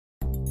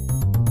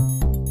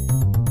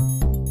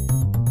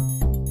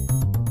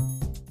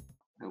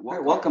All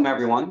right, welcome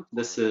everyone.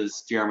 This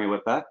is Jeremy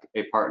Witbeck,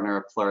 a partner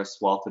of Polaris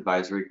Wealth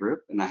Advisory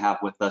Group, and I have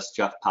with us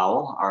Jeff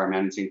Powell, our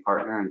managing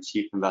partner and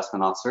chief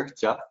investment officer.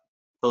 Jeff,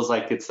 feels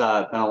like it's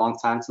been a long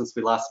time since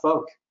we last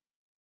spoke.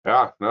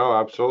 Yeah, no,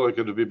 absolutely.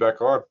 Good to be back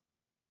on.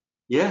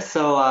 Yeah,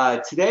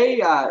 so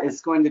today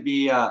is going to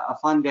be a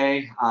fun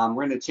day. We're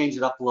going to change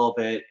it up a little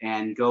bit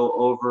and go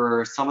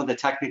over some of the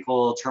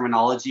technical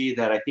terminology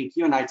that I think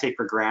you and I take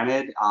for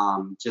granted,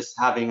 just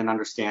having an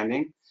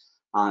understanding.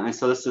 And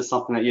so this is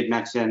something that you'd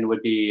mentioned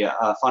would be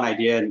a fun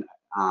idea, and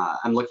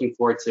I'm looking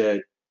forward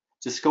to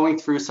just going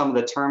through some of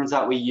the terms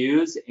that we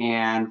use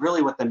and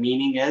really what the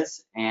meaning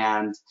is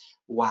and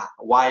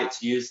why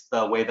it's used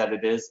the way that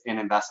it is in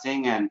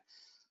investing. And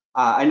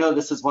I know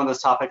this is one of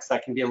those topics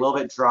that can be a little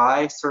bit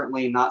dry,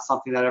 certainly not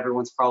something that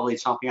everyone's probably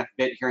chomping at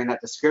the bit hearing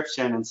that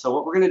description. And so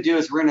what we're going to do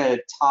is we're going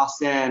to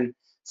toss in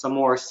some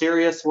more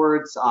serious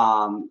words,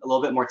 a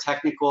little bit more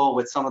technical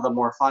with some of the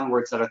more fun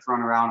words that are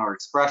thrown around or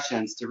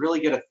expressions to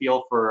really get a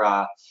feel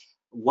for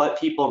what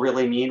people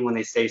really mean when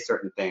they say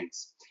certain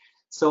things.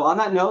 So on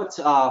that note,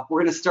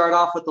 we're going to start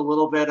off with a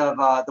little bit of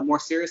the more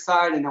serious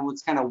side, and then we'll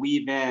just kind of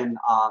weave in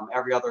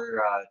every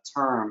other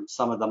term,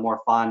 some of the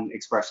more fun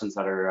expressions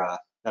that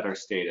are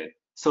stated.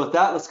 So with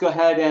that, let's go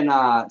ahead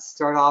and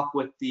start off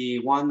with the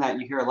one that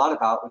you hear a lot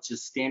about, which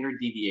is standard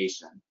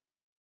deviation.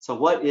 So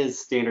what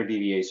is standard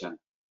deviation?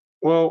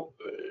 Well,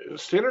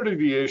 standard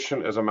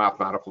deviation is a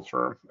mathematical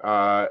term.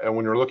 And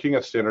when you're looking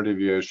at standard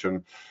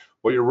deviation,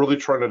 what you're really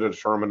trying to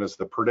determine is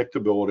the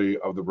predictability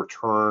of the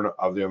return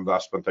of the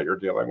investment that you're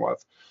dealing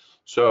with.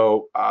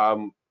 So,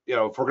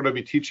 if we're going to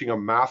be teaching a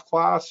math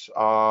class,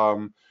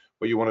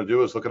 what you want to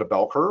do is look at a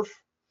bell curve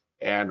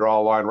and draw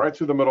a line right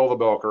through the middle of the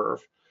bell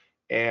curve.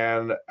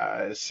 And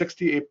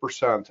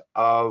 68%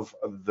 of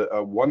the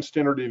one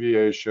standard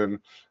deviation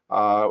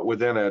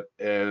within it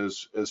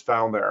is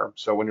found there.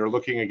 So when you're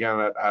looking again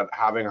at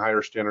having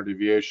higher standard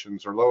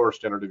deviations or lower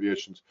standard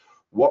deviations,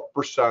 what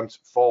percent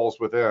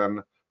falls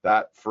within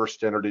that first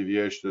standard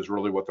deviation is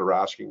really what they're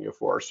asking you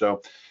for.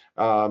 So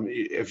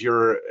if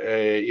you're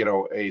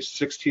a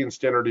 16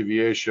 standard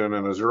deviation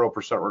and a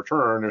 0%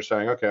 return, you're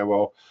saying, okay,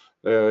 well,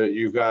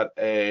 you've got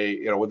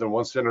within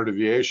one standard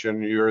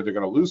deviation, you're either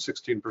going to lose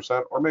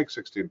 16% or make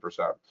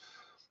 16%.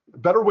 A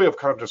better way of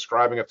kind of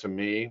describing it to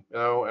me,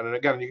 and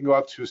again, you can go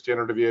out to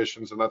standard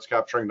deviations, and that's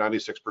capturing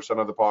 96%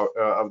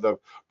 of the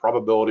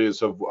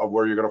probabilities of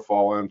where you're going to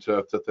fall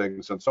into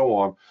things and so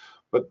on.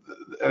 But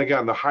and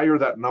again, the higher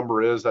that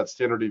number is, that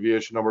standard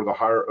deviation number, the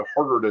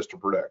harder it is to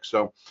predict.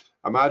 So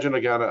imagine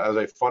again, as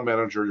a fund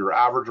manager, your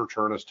average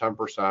return is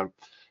 10%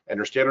 and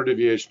your standard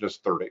deviation is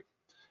 30.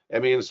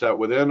 It means that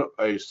within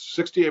a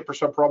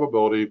 68%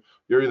 probability,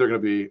 you're either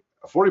going to be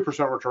a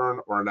 40%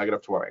 return or a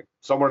negative 20,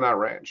 somewhere in that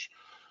range.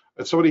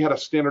 If somebody had a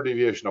standard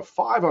deviation of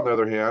 5, on the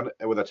other hand,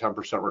 and with a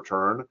 10%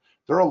 return,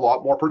 they're a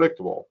lot more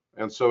predictable.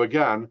 And so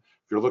again,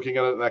 if you're looking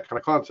at it in that kind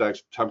of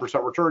context,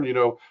 10% return, you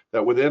know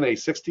that within a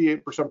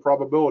 68%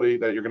 probability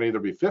that you're going to either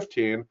be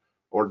 15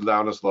 or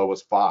down as low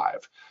as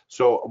 5.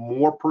 So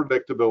more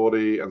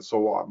predictability and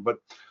so on. But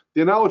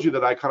the analogy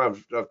that I kind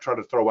of try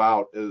to throw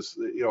out is,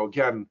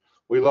 again,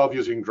 we love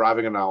using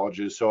driving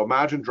analogies. So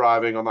imagine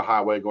driving on the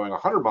highway going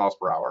 100 miles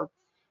per hour,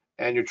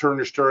 and you turn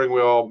your steering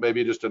wheel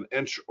maybe just an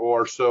inch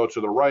or so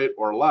to the right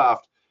or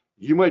left,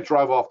 you might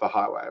drive off the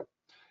highway.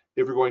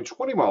 If you're going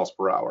 20 miles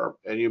per hour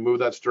and you move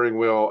that steering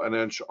wheel an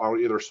inch on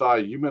either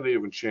side, you may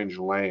even change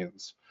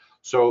lanes.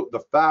 So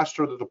the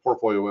faster that the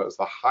portfolio is,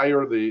 the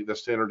higher the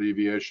standard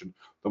deviation,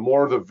 the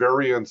more the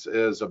variance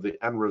is of the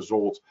end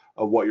result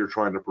of what you're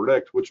trying to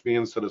predict, which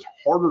means that it's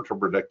harder to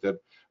predict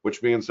it,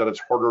 which means that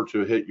it's harder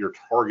to hit your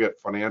target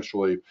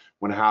financially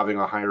when having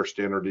a higher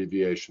standard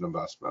deviation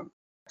investment.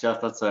 Jeff,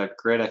 that's a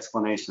great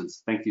explanation.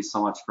 Thank you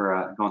so much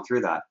for going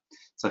through that.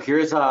 So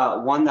here's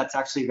one that's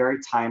actually very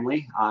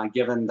timely,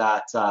 given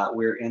that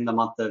we're in the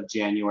month of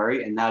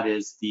January, and that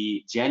is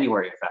the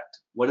January effect.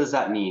 What does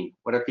that mean?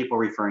 What are people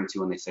referring to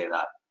when they say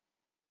that?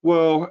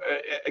 Well,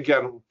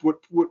 again, what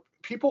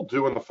people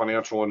do in the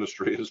financial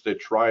industry is they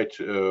try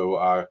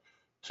to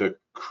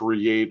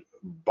create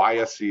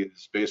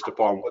biases based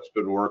upon what's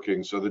been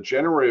working. So the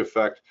January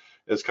effect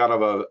is kind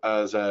of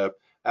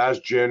as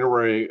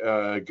January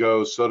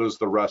goes, so does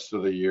the rest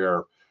of the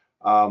year.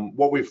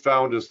 What we've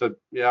found is that,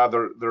 yeah,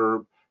 there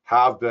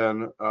have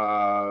been,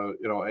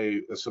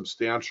 a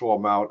substantial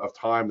amount of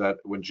time that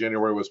when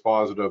January was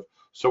positive,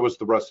 so was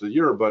the rest of the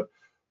year. But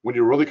when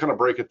you really kind of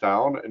break it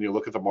down and you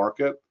look at the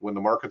market, when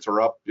the markets are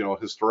up,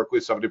 historically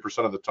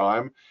 70% of the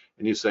time,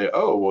 and you say,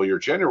 oh, well, your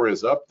January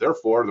is up,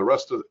 therefore the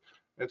rest of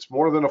it's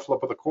more than a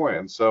flip of the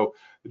coin. So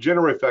the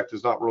January effect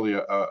is not really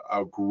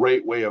a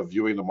great way of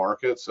viewing the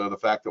market. So the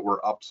fact that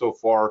we're up so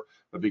far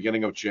the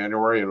beginning of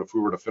January, and if we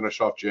were to finish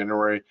off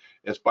January,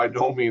 it's by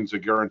no means a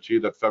guarantee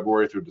that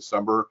February through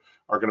December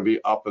are going to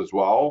be up as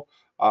well.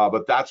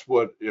 But that's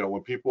what,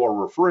 when people are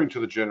referring to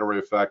the January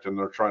effect and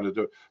they're trying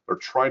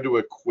to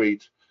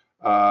equate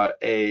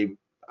a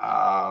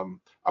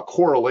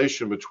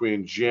correlation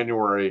between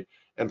January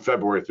and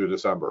February through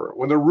December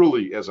when there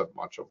really isn't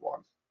much of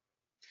one.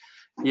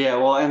 Yeah,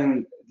 well,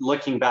 and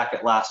looking back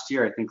at last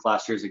year, I think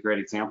last year is a great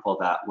example of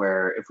that,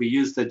 where if we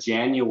use the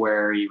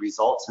January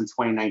results in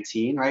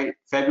 2019, right,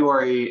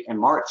 February and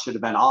March should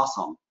have been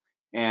awesome.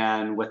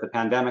 And with the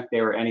pandemic,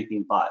 they were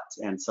anything but.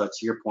 And so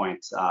to your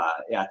point,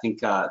 yeah, I think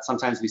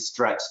sometimes we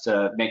stretch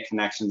to make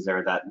connections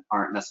there that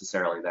aren't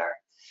necessarily there.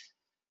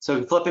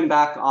 So flipping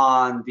back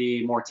on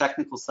the more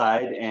technical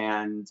side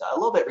and a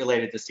little bit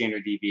related to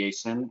standard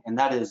deviation, and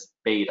that is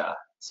beta.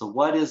 So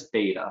what is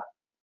beta?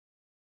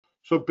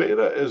 So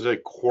beta is a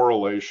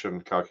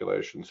correlation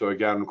calculation. So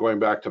again, going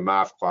back to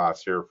math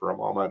class here for a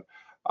moment,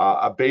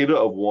 a beta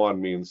of 1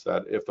 means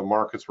that if the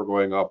markets were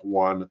going up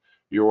 1,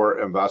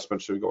 your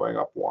investment should be going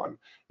up 1.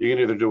 You can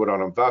either do it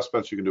on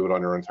investments, you can do it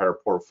on your entire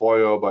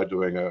portfolio by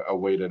doing a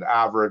weighted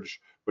average,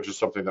 which is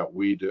something that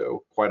we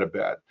do quite a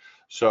bit.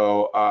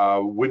 So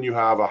when you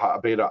have a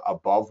beta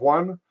above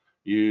 1,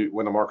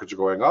 when the markets are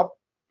going up,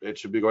 it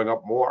should be going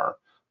up more.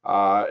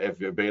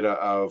 If a beta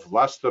of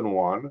less than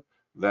 1,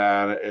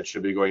 then it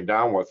should be going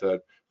down with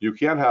it. You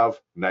can have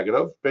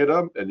negative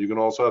beta, and you can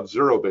also have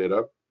 0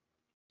 beta,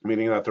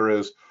 meaning that there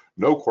is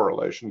no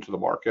correlation to the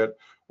market,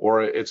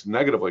 or it's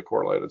negatively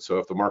correlated. So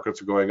if the markets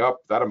are going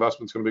up, that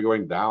investment's going to be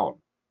going down.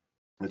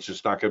 It's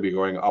just not going to be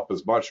going up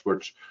as much,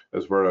 which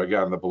is where,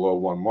 again, the below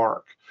 1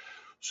 mark.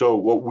 So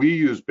what we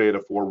use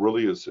beta for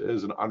really is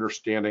an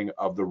understanding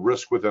of the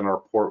risk within our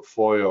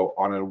portfolio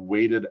on a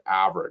weighted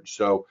average.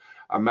 So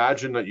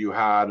imagine that you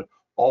had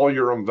all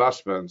your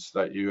investments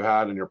that you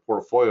had in your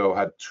portfolio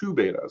had 2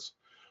 betas.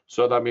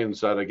 So that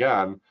means that,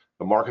 again,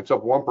 the market's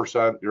up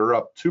 1%, you're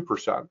up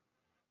 2%.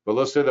 But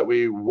let's say that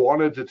we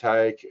wanted to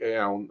take,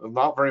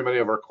 not very many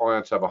of our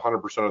clients have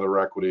 100% of their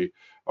equity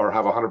or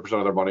have 100%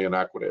 of their money in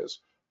equities.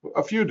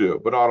 A few do,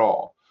 but not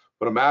all.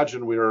 But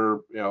imagine we're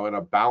in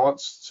a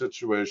balanced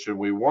situation.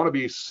 We want to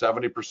be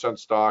 70%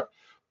 stock,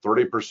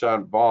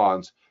 30%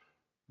 bonds.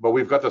 But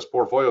we've got this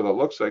portfolio that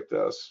looks like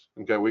this.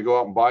 Okay, we go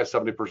out and buy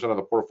 70% of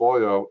the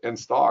portfolio in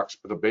stocks,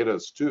 but the beta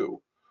is 2.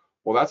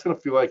 Well, that's going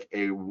to feel like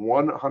a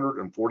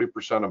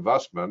 140%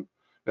 investment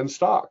in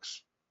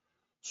stocks.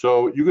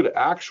 So you could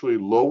actually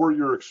lower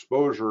your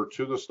exposure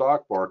to the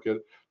stock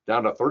market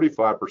down to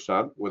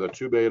 35% with a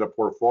 2 beta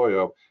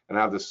portfolio and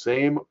have the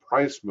same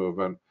price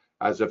movement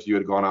as if you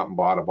had gone out and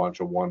bought a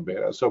bunch of 1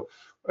 beta. So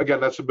again,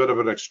 that's a bit of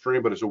an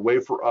extreme, but it's a way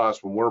for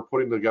us when we're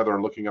putting together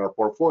and looking at our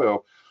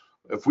portfolio.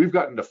 If we've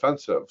gotten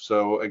defensive,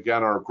 so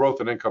again, our growth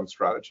and income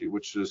strategy,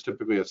 which is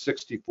typically a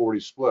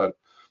 60-40 split,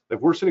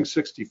 if we're sitting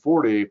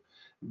 60-40,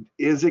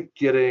 is it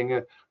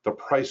getting the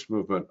price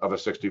movement of a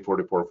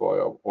 60-40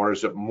 portfolio, or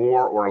is it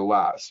more or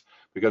less?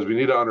 Because we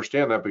need to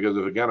understand that, because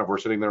if we're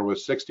sitting there with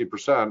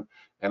 60%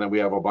 and then we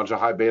have a bunch of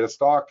high beta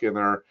stock in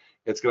there,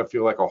 it's going to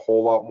feel like a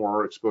whole lot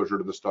more exposure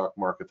to the stock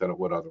market than it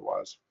would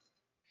otherwise.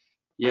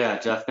 Yeah,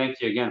 Jeff,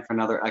 thank you again for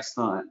another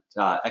excellent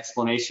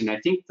explanation. I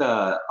think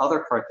the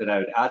other part that I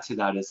would add to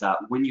that is that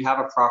when you have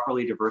a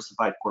properly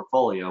diversified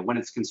portfolio, when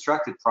it's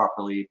constructed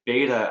properly,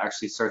 beta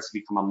actually starts to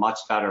become a much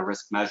better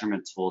risk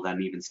measurement tool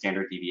than even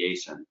standard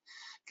deviation.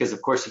 Because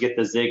of course you get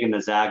the zig and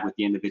the zag with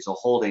the individual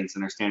holdings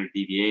and their standard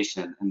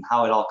deviation, and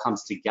how it all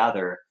comes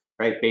together,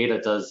 right? Beta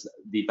does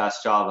the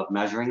best job of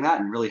measuring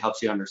that and really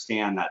helps you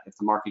understand that if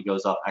the market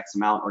goes up X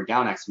amount or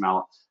down X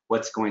amount,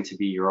 what's going to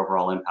be your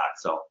overall impact.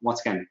 So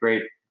once again,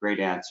 great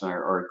answer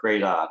or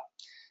great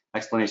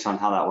explanation on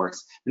how that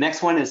works. The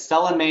next one is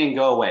sell in May and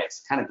go away.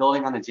 It's kind of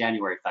building on the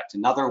January effect,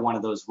 another one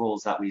of those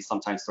rules that we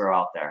sometimes throw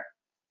out there.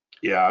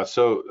 Yeah,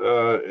 so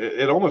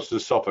it almost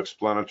is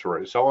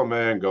self-explanatory. Sell in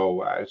May and go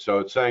away. So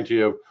it's saying to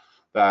you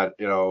that,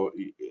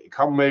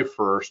 come May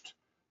 1st,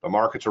 the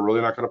markets are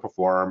really not going to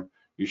perform.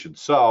 You should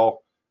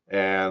sell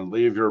and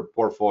leave your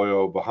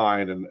portfolio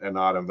behind and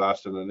not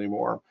invest in it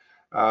anymore.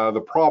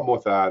 The problem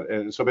with that,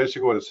 and so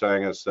basically what it's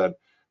saying is that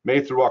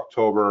May through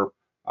October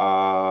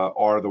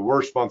are the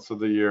worst months of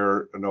the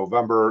year.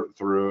 November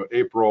through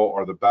April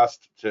are the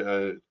best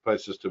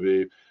places to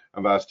be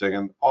investing,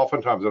 and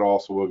oftentimes it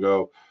also will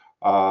go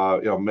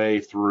May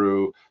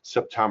through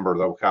September.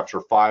 That will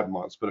capture 5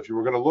 months. But if you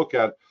were going to look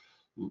at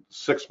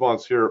 6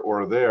 months here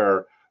or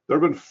there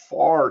have been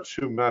far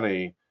too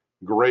many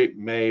great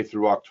May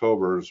through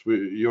Octobers.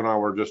 You and I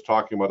were just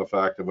talking about the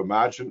fact of,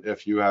 imagine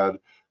if you had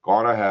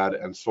gone ahead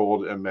and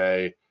sold in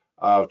May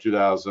of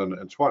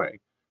 2020.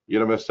 You'd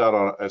have missed out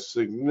on a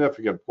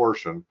significant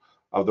portion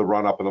of the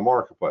run up in the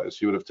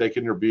marketplace. You would have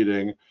taken your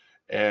beating,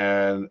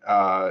 and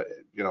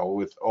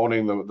with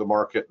owning the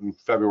market in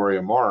February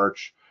and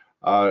March,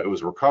 it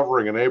was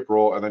recovering in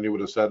April, and then you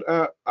would have said,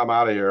 I'm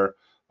out of here.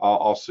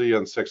 I'll see you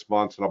in 6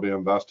 months, and I'll be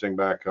investing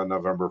back on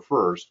November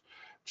 1st.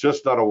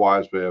 Just not a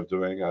wise way of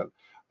doing it.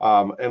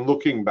 And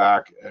looking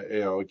back,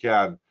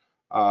 again,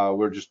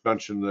 we just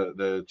mentioned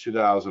the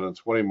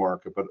 2020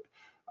 market, but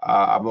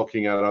I'm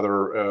looking at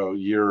other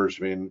years.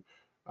 I mean,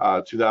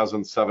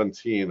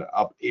 2017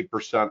 up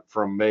 8%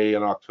 from May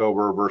and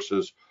October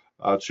versus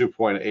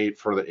 2.8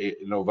 for the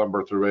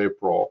November through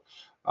April.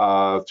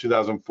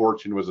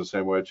 2014 was the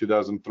same way.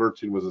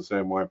 2013 was the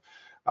same way.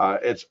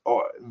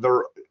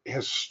 They're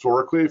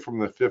historically from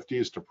the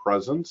 50s to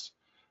present.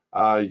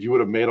 You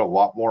would have made a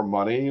lot more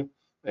money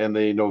in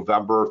the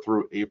November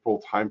through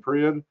April time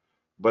period.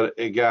 But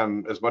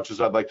again, as much as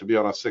I'd like to be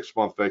on a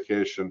 6-month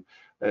vacation,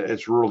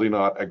 it's really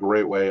not a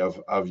great way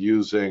of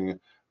using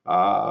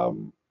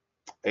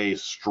a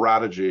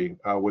strategy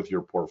with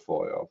your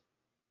portfolio.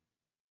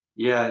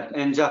 Yeah,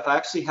 and Jeff, I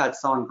actually had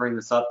someone bring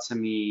this up to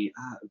me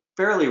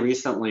fairly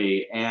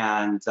recently,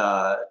 and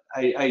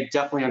I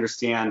definitely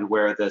understand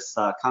where this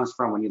comes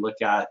from when you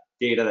look at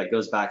data that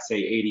goes back, say,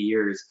 80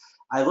 years.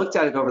 I looked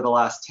at it over the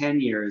last 10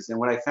 years, and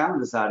what I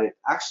found is that it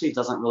actually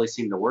doesn't really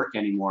seem to work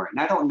anymore. And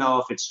I don't know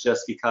if it's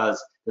just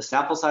because the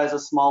sample size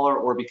is smaller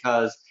or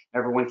because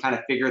everyone kind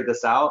of figured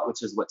this out,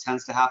 which is what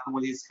tends to happen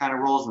with these kind of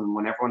rules. And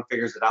when everyone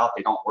figures it out,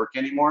 they don't work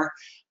anymore.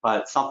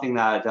 But something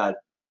that,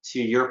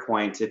 to your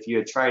point, if you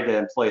had tried to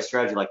employ a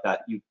strategy like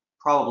that, you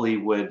probably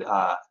would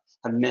have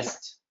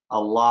missed a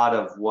lot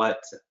of what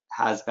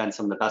has been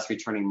some of the best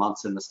returning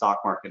months in the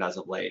stock market as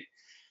of late.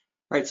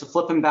 All right, so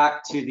flipping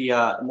back to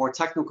the more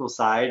technical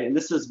side, and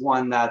this is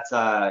one that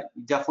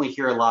you definitely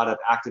hear a lot of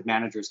active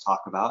managers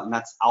talk about, and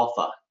that's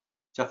alpha.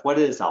 Jeff, what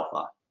is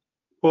alpha?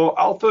 Well,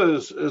 alpha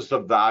is the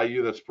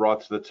value that's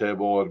brought to the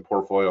table in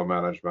portfolio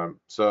management.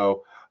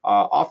 So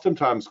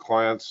oftentimes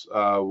clients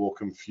will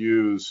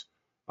confuse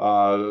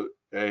a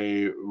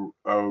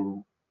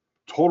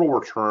total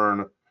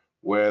return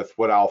with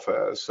what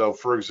alpha is. So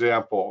for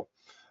example,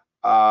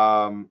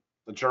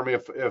 Jeremy,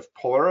 if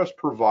Polaris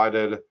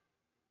provided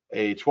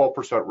a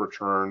 12%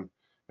 return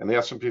and the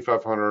S&P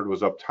 500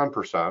 was up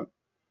 10%,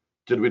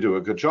 did we do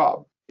a good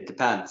job? It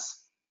depends.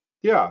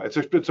 Yeah, it's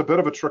a bit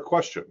of a trick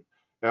question.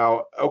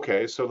 Now,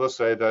 okay, so let's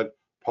say that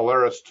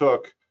Polaris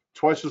took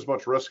twice as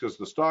much risk as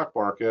the stock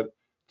market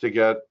to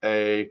get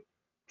a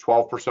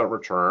 12%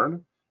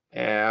 return,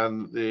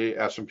 and the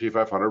S&P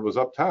 500 was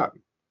up 10.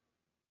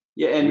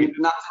 Yeah, and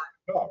not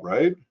job,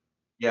 right?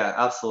 Yeah,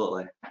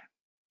 absolutely.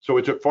 So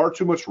we took far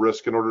too much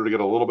risk in order to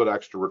get a little bit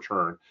extra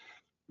return.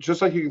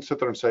 Just like you can sit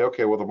there and say,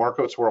 okay, well, the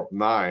markets were up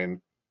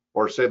 9,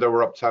 or say they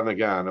were up 10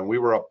 again, and we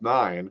were up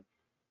 9.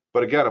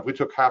 But again, if we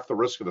took half the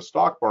risk of the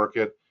stock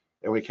market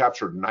and we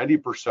captured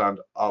 90%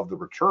 of the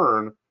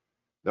return,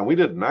 then we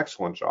did an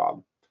excellent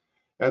job.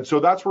 And so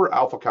that's where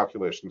alpha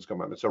calculations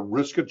come in. It's a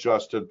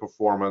risk-adjusted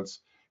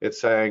performance. It's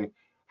saying,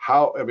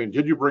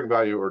 did you bring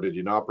value or did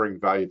you not bring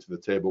value to the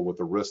table with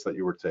the risk that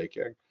you were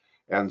taking?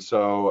 And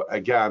so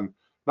again,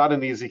 not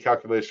an easy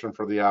calculation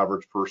for the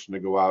average person to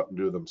go out and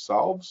do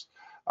themselves.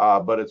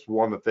 But it's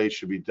one that they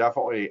should be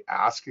definitely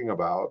asking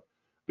about,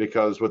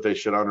 because what they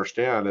should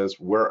understand is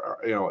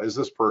is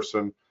this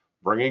person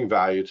bringing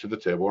value to the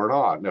table or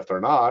not? And if they're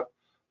not,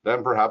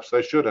 then perhaps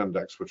they should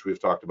index, which we've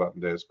talked about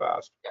in days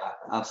past. Yeah,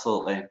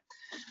 absolutely.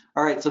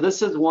 All right, so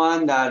this is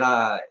one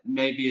that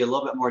may be a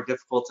little bit more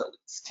difficult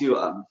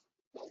to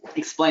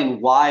explain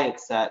why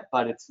it's set,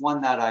 but it's one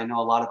that I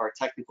know a lot of our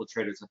technical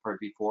traders have heard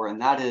before, and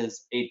that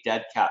is a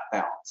dead cat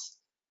bounce.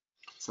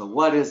 So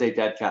what is a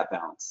dead cat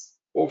bounce?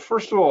 Well,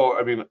 first of all,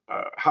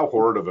 how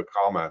horrid of a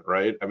comment,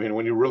 right?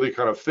 When you really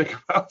kind of think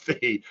about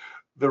the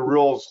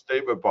real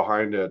statement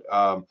behind it.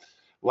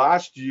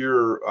 Last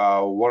year,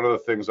 one of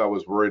the things I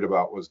was worried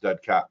about was dead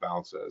cat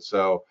bounces.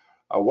 So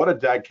what a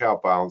dead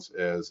cat bounce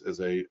is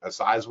a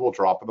sizable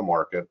drop in the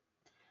market,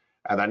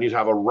 and then you'd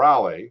have a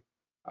rally,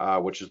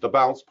 which is the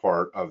bounce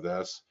part of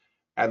this,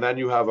 and then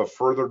you have a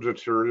further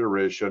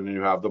deterioration, and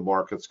you have the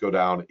markets go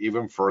down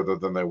even further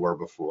than they were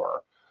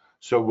before.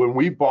 So when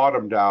we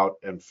bottomed out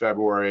in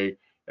February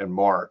and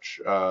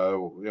March,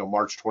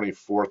 March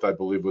 24th, I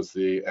believe, was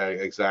the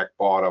exact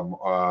bottom,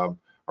 or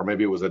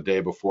maybe it was a day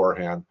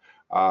beforehand.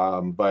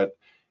 But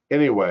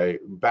anyway,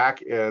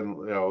 back in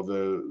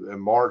in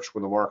March,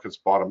 when the markets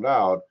bottomed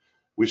out,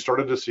 we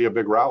started to see a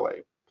big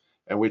rally.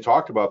 And we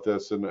talked about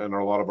this in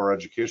a lot of our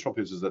educational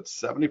pieces, that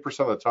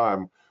 70% of the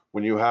time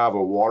when you have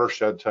a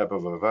watershed type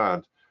of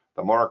event,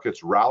 the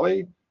markets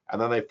rally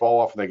and then they fall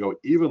off and they go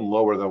even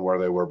lower than where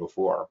they were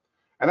before.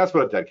 And that's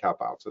what a dead cat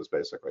bounce is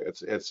basically.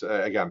 It's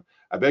again,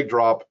 a big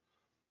drop,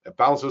 it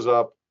bounces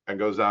up and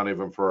goes down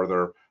even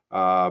further.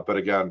 But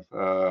again,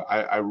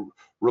 I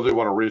really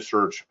want to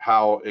research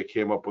how it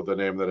came up with the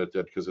name that it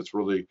did, because it's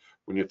really,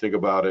 when you think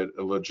about it,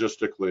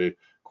 logistically,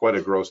 quite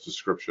a gross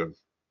description.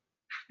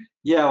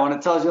 Yeah, when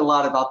it tells you a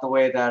lot about the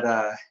way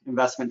that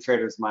investment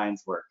traders'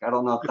 minds work. I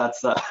don't know if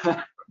that's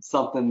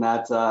something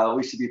that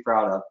we should be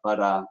proud of,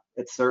 but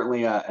it's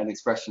certainly an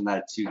expression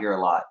that you hear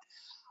a lot.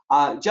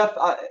 Jeff,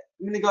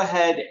 I'm going to go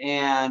ahead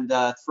and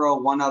throw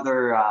one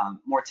other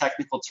more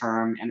technical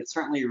term, and it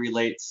certainly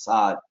relates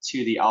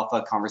to the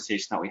alpha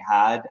conversation that we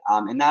had,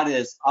 and that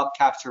is up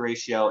capture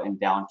ratio and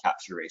down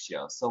capture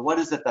ratio. So what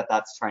is it that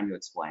that's trying to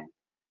explain?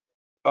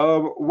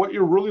 What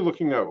you're really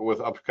looking at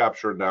with up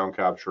capture and down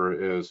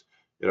capture is,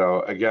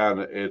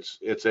 again,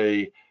 it's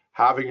a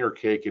having your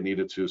cake and eat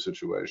it too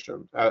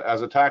situation.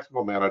 As a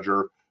tactical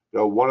manager,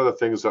 one of the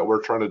things that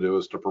we're trying to do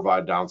is to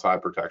provide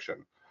downside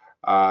protection.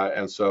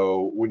 And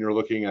so when you're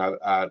looking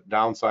at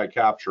downside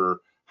capture,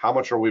 how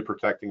much are we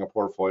protecting a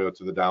portfolio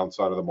to the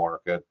downside of the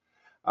market?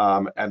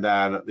 And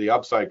then the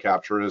upside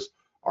capture is,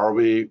 are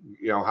we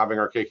having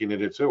our cake and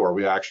eat it too? Are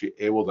we actually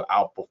able to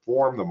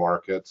outperform the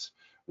markets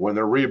when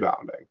they're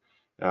rebounding?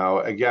 Now,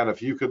 again,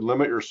 if you could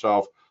limit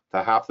yourself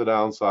to half the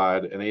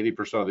downside and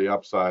 80% of the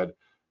upside,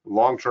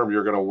 long term,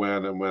 you're going to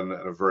win and win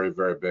in a very,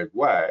 very big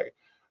way.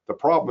 The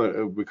problem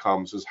it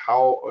becomes is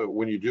how,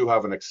 when you do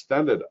have an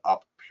extended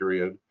up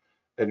period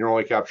and you're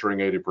only capturing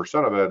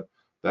 80% of it,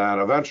 then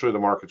eventually the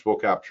markets will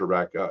catch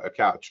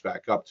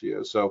back up to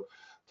you. So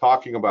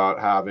talking about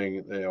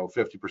having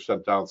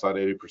 50% downside,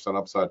 80%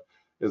 upside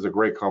is a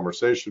great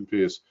conversation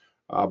piece.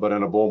 But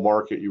in a bull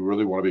market, you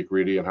really want to be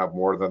greedy and have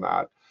more than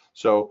that.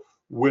 So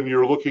when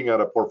you're looking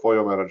at a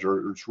portfolio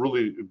manager, it's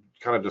really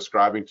kind of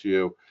describing to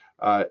you,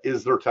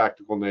 is their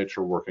tactical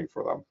nature working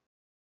for them?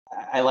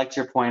 I liked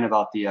your point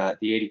about the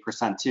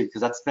 80% too,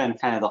 because that's been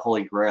kind of the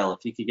holy grail.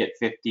 If you could get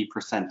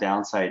 50%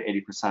 downside,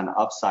 80%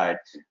 upside,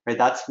 right?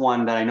 That's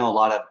one that I know a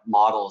lot of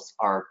models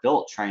are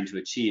built trying to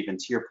achieve. And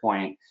to your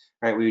point,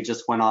 right, we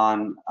just went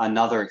on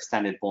another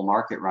extended bull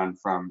market run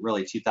from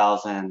really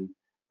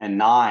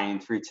 2009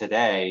 through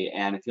today.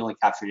 And if you only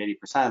captured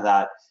 80% of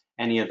that,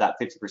 any of that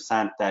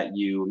 50% that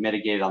you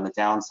mitigated on the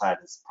downside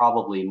is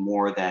probably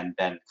more than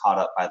been caught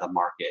up by the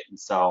market. And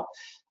so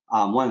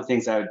one of the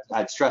things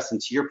I'd stress,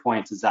 and to your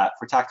point, is that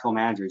for tactical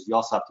managers, you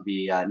also have to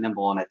be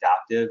nimble and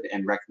adaptive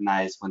and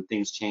recognize when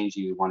things change,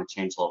 you want to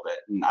change a little bit.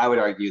 And I would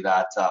argue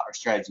that our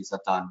strategies have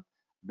done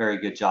a very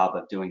good job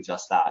of doing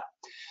just that.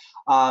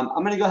 I'm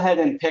going to go ahead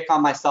and pick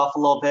on myself a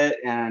little bit,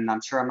 and I'm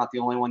sure I'm not the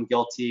only one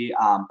guilty,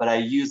 but I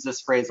use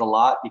this phrase a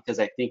lot because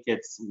I think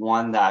it's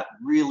one that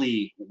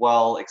really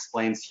well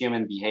explains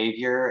human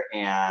behavior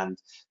and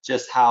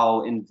just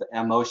how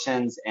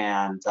emotions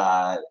and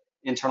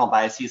internal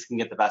biases can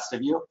get the best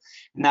of you,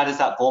 and that is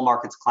that bull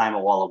markets climb a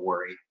wall of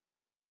worry.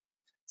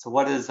 So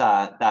what does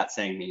that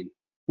saying mean?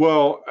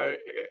 Well,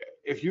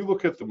 if you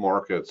look at the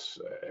markets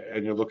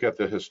and you look at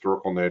the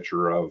historical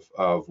nature of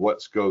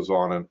what goes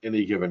on in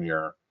any given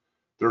year,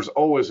 there's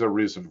always a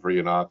reason for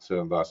you not to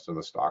invest in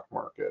the stock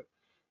market.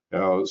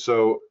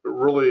 So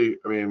really,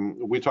 I mean,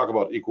 we talk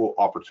about equal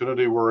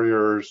opportunity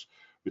warriors.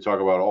 We talk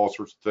about all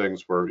sorts of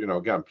things where,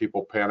 again,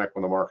 people panic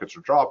when the markets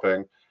are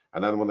dropping.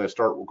 And then when they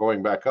start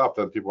going back up,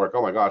 then people are like,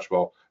 oh my gosh,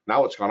 well,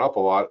 now it's gone up a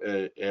lot.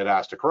 It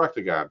has to correct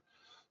again.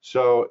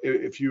 So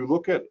if you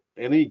look at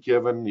any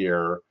given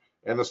year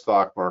in the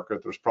stock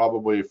market, there's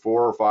probably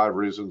 4 or 5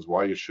 reasons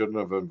why you shouldn't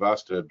have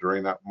invested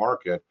during that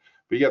market,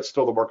 but yet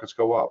still the markets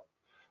go up.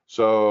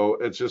 So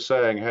it's just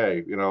saying,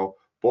 hey,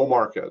 bull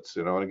markets,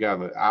 and again,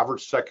 the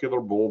average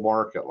secular bull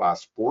market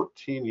lasts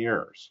 14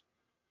 years.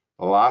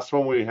 The last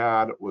one we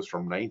had was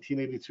from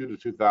 1982 to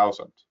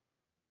 2000.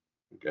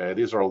 Okay,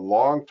 these are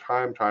long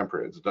time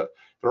periods. There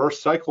are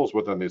cycles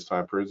within these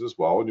time periods as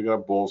well, and you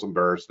have bulls and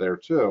bears there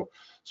too.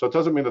 So it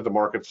doesn't mean that the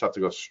markets have to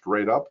go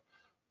straight up,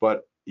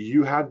 but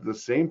you had the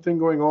same thing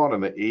going on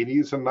in the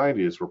 80s and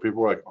 90s where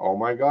people were like, oh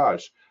my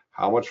gosh,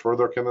 how much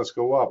further can this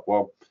go up?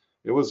 Well,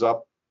 it was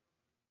up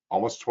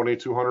almost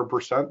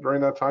 2,200%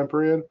 during that time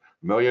period. $1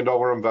 million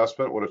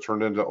investment would have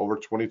turned into over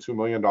 $22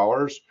 million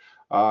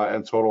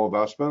in total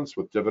investments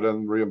with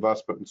dividend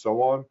reinvestment and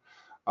so on.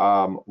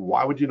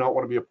 Why would you not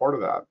want to be a part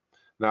of that?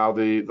 Now,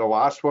 the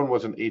last one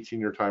was an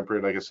 18-year time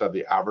period. Like I said,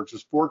 the average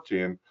is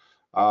 14.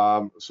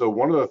 So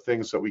one of the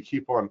things that we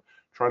keep on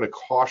trying to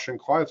caution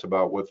clients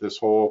about with this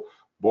whole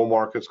bull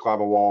markets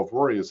climb a wall of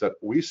worry is that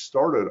we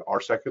started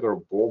our secular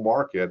bull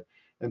market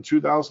in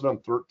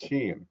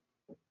 2013.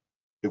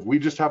 If we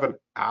just have an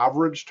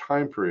average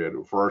time period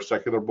for our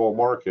secular bull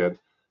market,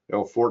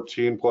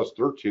 14 plus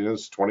 13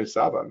 is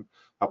 27.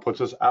 That puts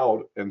us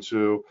out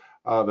into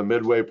the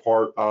midway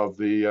part of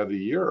the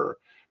year.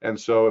 And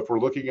so if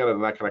we're looking at it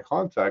in that kind of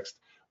context,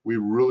 we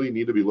really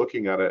need to be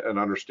looking at it and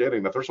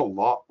understanding that there's a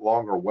lot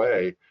longer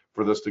way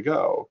for this to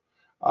go,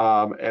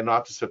 and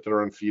not to sit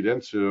there and feed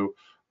into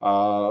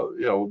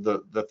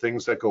the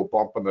things that go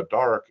bump in the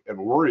dark and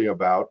worry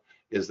about,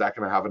 is that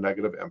going to have a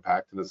negative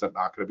impact, and is that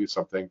not going to be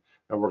something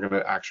that we're going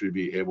to actually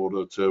be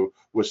able to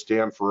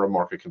withstand for a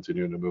market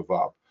continuing to move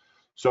up.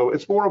 So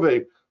it's more of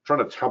a trying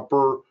to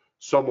temper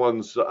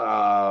someone's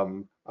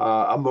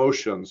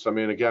emotions. I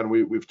mean, again,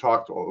 we've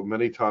talked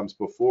many times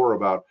before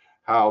about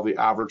how the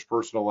average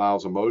person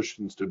allows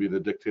emotions to be the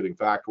dictating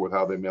factor with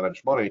how they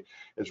manage money.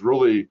 It's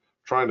really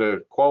trying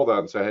to quell that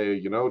and say,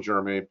 hey,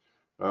 Jeremy,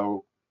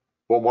 bull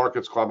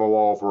markets climb a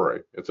wall of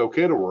worry. It's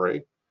okay to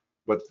worry,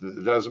 but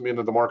it doesn't mean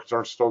that the markets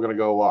aren't still going to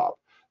go up.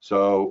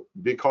 So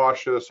be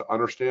cautious,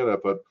 understand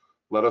it, but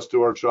let us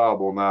do our job.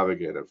 We'll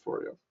navigate it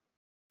for you.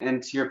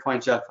 And to your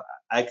point, Jeff,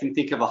 I can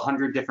think of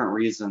 100 different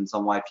reasons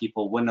on why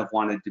people wouldn't have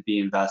wanted to be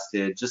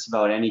invested just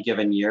about any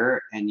given year.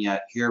 And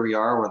yet here we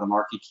are where the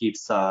market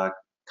keeps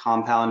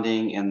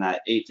compounding in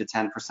that 8 to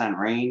 10%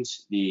 range.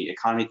 The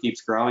economy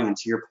keeps growing. And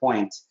to your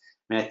point,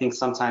 I think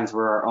sometimes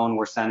we're our own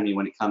worst enemy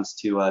when it comes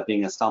to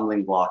being a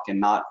stumbling block and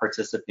not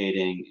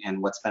participating in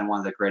what's been one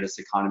of the greatest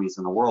economies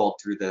in the world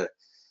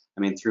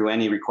through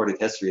any recorded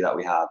history that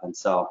we have. And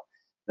so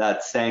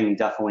that saying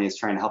definitely is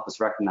trying to help us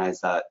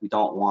recognize that we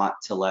don't want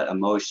to let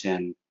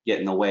emotion get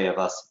in the way of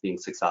us being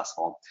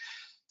successful.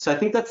 So I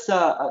think that's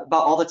about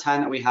all the time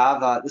that we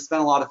have. This has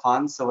been a lot of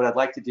fun. So what I'd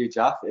like to do,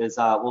 Jeff, is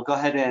we'll go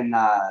ahead and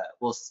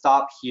we'll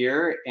stop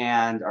here,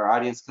 and our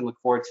audience can look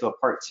forward to a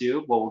part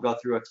 2 where we'll go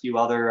through a few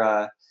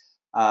other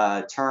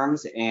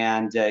terms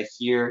and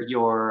hear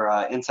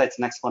your insights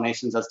and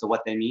explanations as to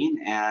what they mean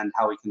and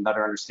how we can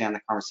better understand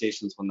the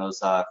conversations when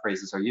those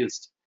phrases are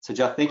used. So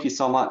Jeff, thank you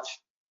so much.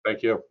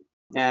 Thank you.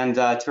 And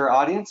to our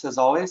audience, as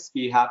always,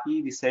 be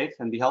happy, be safe,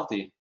 and be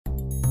healthy.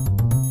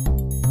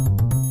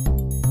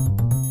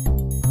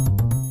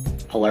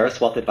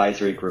 Polaris Wealth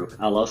Advisory Group,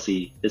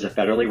 LLC, is a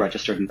federally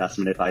registered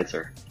investment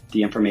advisor.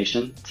 The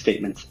information,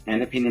 statements,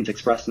 and opinions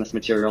expressed in this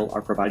material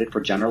are provided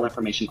for general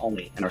information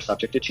only and are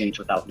subject to change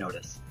without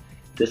notice.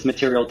 This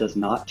material does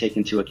not take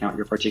into account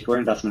your particular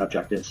investment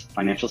objectives,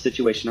 financial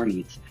situation, or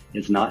needs,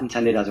 is not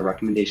intended as a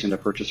recommendation to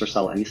purchase or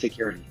sell any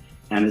security,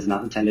 and is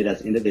not intended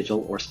as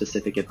individual or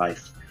specific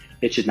advice.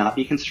 It should not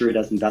be construed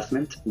as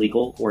investment,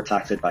 legal, or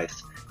tax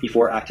advice.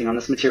 Before acting on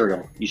this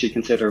material, you should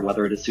consider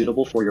whether it is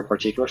suitable for your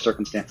particular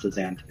circumstances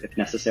and, if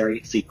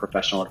necessary, seek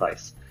professional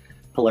advice.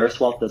 Polaris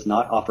Wealth does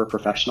not offer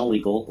professional,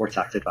 legal, or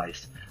tax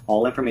advice.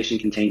 All information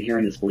contained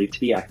herein is believed to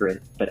be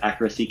accurate, but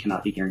accuracy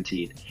cannot be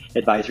guaranteed.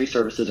 Advisory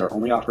services are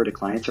only offered to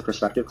clients or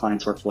prospective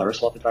clients who are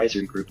Polaris Wealth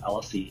Advisory Group,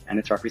 LLC, and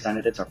its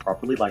representatives are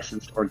properly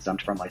licensed or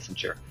exempt from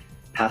licensure.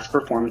 Past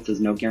performance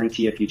is no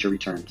guarantee of future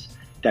returns.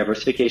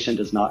 Diversification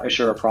does not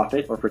assure a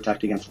profit or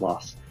protect against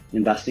loss.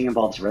 Investing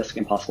involves risk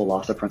and possible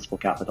loss of principal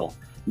capital.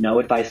 No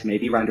advice may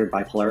be rendered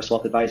by Polaris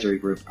Wealth Advisory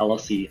Group,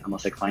 LLC,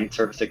 unless a client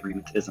service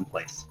agreement is in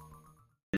place.